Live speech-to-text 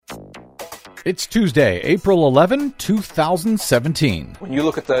It's Tuesday, April 11, 2017. When you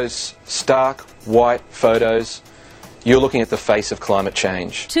look at those stark white photos, you're looking at the face of climate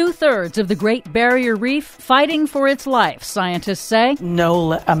change. 2/3 of the Great Barrier Reef fighting for its life, scientists say.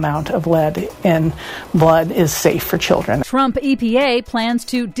 No amount of lead in blood is safe for children. Trump EPA plans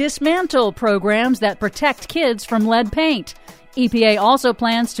to dismantle programs that protect kids from lead paint. EPA also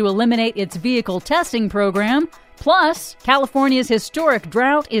plans to eliminate its vehicle testing program. Plus, California's historic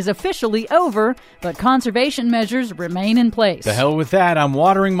drought is officially over, but conservation measures remain in place. The hell with that. I'm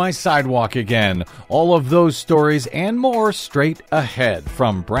watering my sidewalk again. All of those stories and more straight ahead.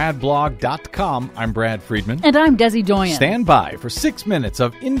 From BradBlog.com, I'm Brad Friedman. And I'm Desi Doyen. Stand by for 6 minutes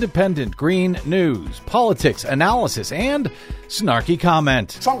of independent green news, politics, analysis, and snarky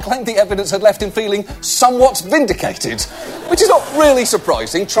comment. Trump claimed the evidence had left him feeling somewhat vindicated, which is not really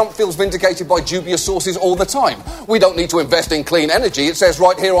surprising. Trump feels vindicated by dubious sources all the time. We don't need to invest in clean energy. It says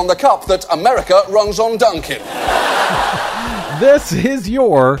right here on the cup that America runs on Dunkin'. This is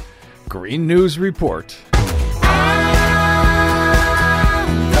your Green News Report.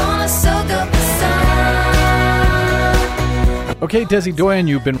 Okay, Desi Doyen,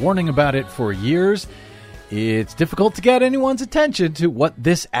 you've been warning about it for years. It's difficult to get anyone's attention to what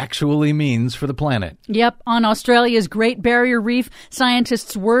this actually means for the planet. Yep, on Australia's Great Barrier Reef,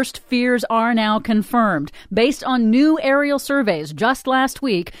 scientists' worst fears are now confirmed. Based on new aerial surveys just last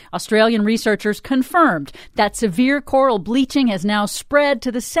week, Australian researchers confirmed that severe coral bleaching has now spread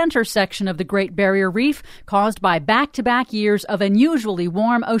to the center section of the Great Barrier Reef, caused by back-to-back years of unusually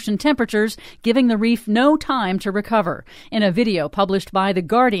warm ocean temperatures, giving the reef no time to recover. In a video published by The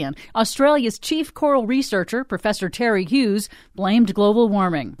Guardian, Australia's chief coral researcher, Professor Terry Hughes, blamed global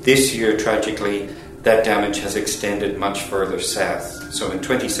warming. This year, tragically, that damage has extended much further south. So in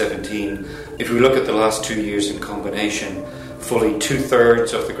 2017, if we look at the last 2 years in combination, fully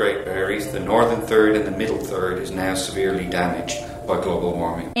 2/3 of the Great Barrier Reef, the northern third and the middle third, is now severely damaged by global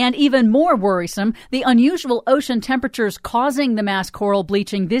warming. And even more worrisome, the unusual ocean temperatures causing the mass coral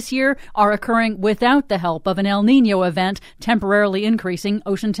bleaching this year are occurring without the help of an El Niño event temporarily increasing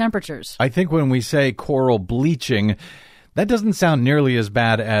ocean temperatures. I think when we say coral bleaching, that doesn't sound nearly as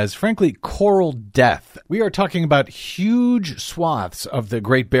bad as, frankly, coral death. We are talking about huge swaths of the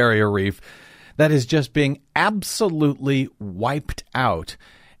Great Barrier Reef that is just being absolutely wiped out.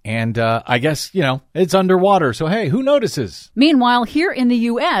 And I guess, it's underwater. So, hey, who notices? Meanwhile, here in the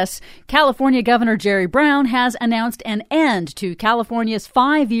U.S., California Governor Jerry Brown has announced an end to California's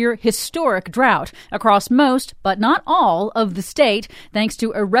 5-year historic drought across most, but not all, of the state, thanks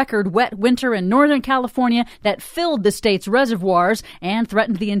to a record wet winter in Northern California that filled the state's reservoirs and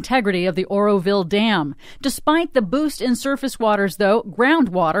threatened the integrity of the Oroville Dam. Despite the boost in surface waters, though,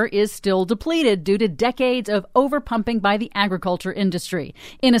 groundwater is still depleted due to decades of overpumping by the agriculture industry.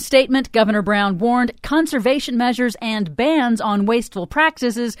 In a statement, Governor Brown warned conservation measures and bans on wasteful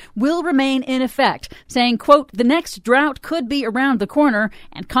practices will remain in effect, saying, quote, "The next drought could be around the corner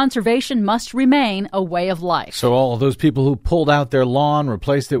and conservation must remain a way of life." So all of those people who pulled out their lawn,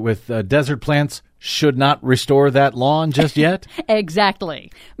 replaced it with desert plants, should not restore that lawn just yet?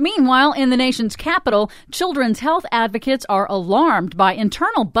 Exactly. Meanwhile, in the nation's capital, children's health advocates are alarmed by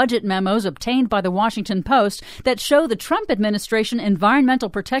internal budget memos obtained by the Washington Post that show the Trump administration Environmental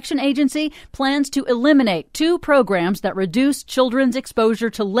Protection Agency plans to eliminate 2 programs that reduce children's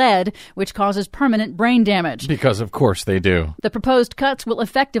exposure to lead, which causes permanent brain damage. Because of course they do. The proposed cuts will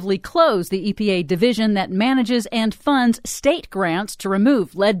effectively close the EPA division that manages and funds state grants to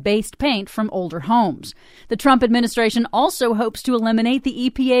remove lead-based paint from older homes. The Trump administration also hopes to eliminate the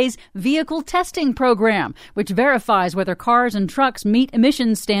EPA's vehicle testing program, which verifies whether cars and trucks meet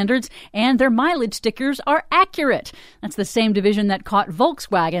emissions standards and their mileage stickers are accurate. That's the same division that caught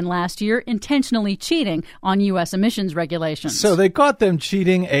Volkswagen last year intentionally cheating on U.S. emissions regulations. So they caught them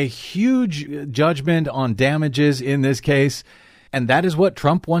cheating, a huge judgment on damages in this case. And that is what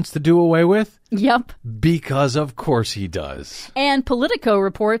Trump wants to do away with? Yep. Because of course he does. And Politico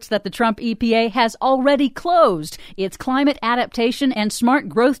reports that the Trump EPA has already closed its climate adaptation and smart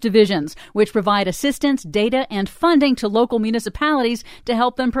growth divisions, which provide assistance, data, and funding to local municipalities to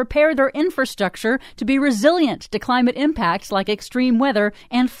help them prepare their infrastructure to be resilient to climate impacts like extreme weather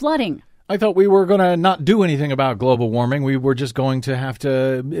and flooding. I thought we were going to not do anything about global warming. We were just going to have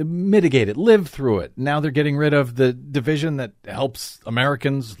to mitigate it, live through it. Now they're getting rid of the division that helps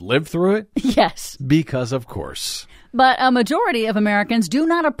Americans live through it? Yes. Because of course. But a majority of Americans do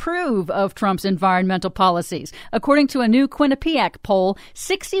not approve of Trump's environmental policies. According to a new Quinnipiac poll,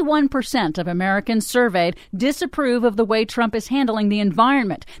 61% of Americans surveyed disapprove of the way Trump is handling the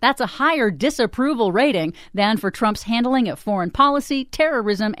environment. That's a higher disapproval rating than for Trump's handling of foreign policy,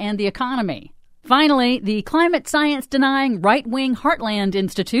 terrorism, and the economy. Finally, the climate science denying right-wing Heartland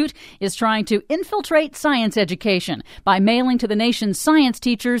Institute is trying to infiltrate science education by mailing to the nation's science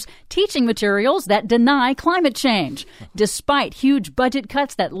teachers teaching materials that deny climate change. Despite huge budget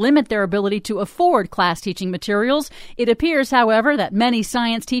cuts that limit their ability to afford class teaching materials, it appears, however, that many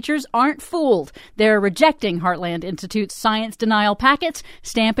science teachers aren't fooled. They're rejecting Heartland Institute's science denial packets,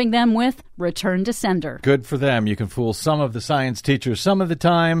 stamping them with return to sender. Good for them. You can fool some of the science teachers some of the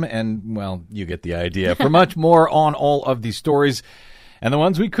time, and, well, you get the idea. For much more on all of these stories and the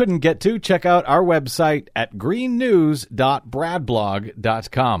ones we couldn't get to, check out our website at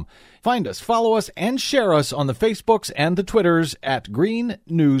greennews.bradblog.com. Find us, follow us, and share us on the Facebooks and the Twitters at Green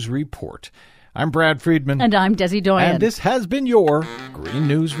News Report. I'm Brad Friedman. And I'm Desi Doyen. And this has been your Green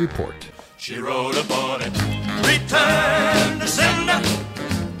News Report. She wrote upon it, return to sender,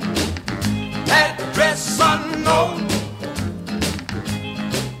 address unknown,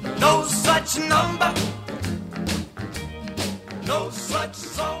 no such number, no such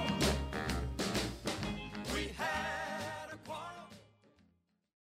zone.